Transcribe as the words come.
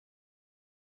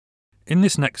In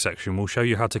this next section we'll show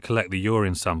you how to collect the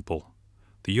urine sample.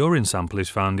 The urine sample is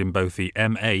found in both the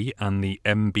MA and the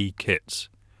MB kits.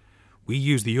 We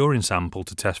use the urine sample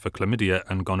to test for chlamydia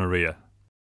and gonorrhea.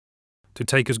 To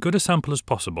take as good a sample as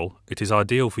possible, it is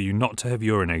ideal for you not to have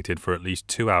urinated for at least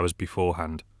 2 hours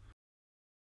beforehand.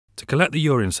 To collect the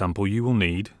urine sample you will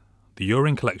need the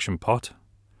urine collection pot,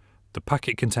 the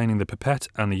packet containing the pipette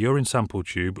and the urine sample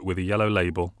tube with a yellow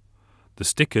label, the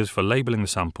stickers for labelling the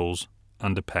samples,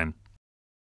 and a pen.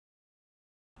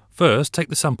 First, take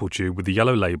the sample tube with the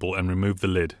yellow label and remove the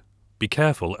lid. Be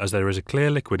careful as there is a clear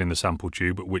liquid in the sample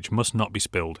tube which must not be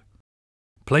spilled.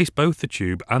 Place both the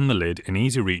tube and the lid in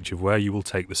easy reach of where you will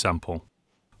take the sample.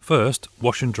 First,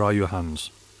 wash and dry your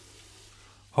hands.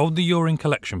 Hold the urine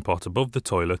collection pot above the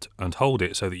toilet and hold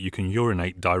it so that you can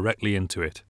urinate directly into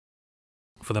it.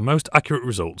 For the most accurate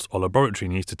results, our laboratory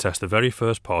needs to test the very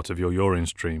first part of your urine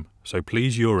stream, so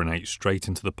please urinate straight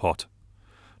into the pot.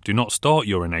 Do not start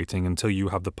urinating until you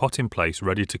have the pot in place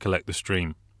ready to collect the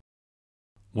stream.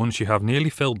 Once you have nearly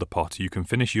filled the pot, you can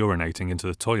finish urinating into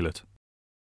the toilet.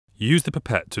 Use the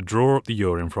pipette to draw up the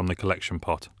urine from the collection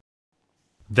pot.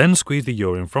 Then squeeze the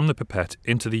urine from the pipette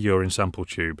into the urine sample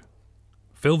tube.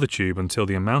 Fill the tube until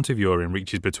the amount of urine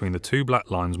reaches between the two black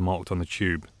lines marked on the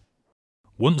tube.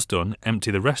 Once done,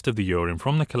 empty the rest of the urine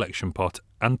from the collection pot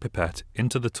and pipette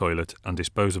into the toilet and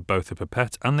dispose of both the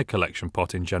pipette and the collection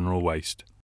pot in general waste.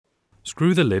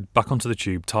 Screw the lid back onto the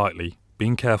tube tightly,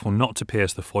 being careful not to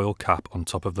pierce the foil cap on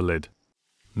top of the lid.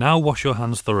 Now wash your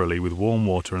hands thoroughly with warm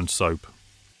water and soap.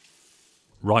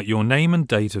 Write your name and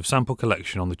date of sample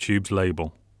collection on the tube's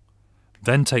label.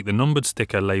 Then take the numbered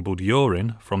sticker labelled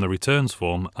urine from the returns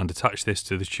form and attach this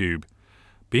to the tube,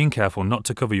 being careful not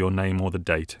to cover your name or the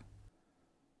date.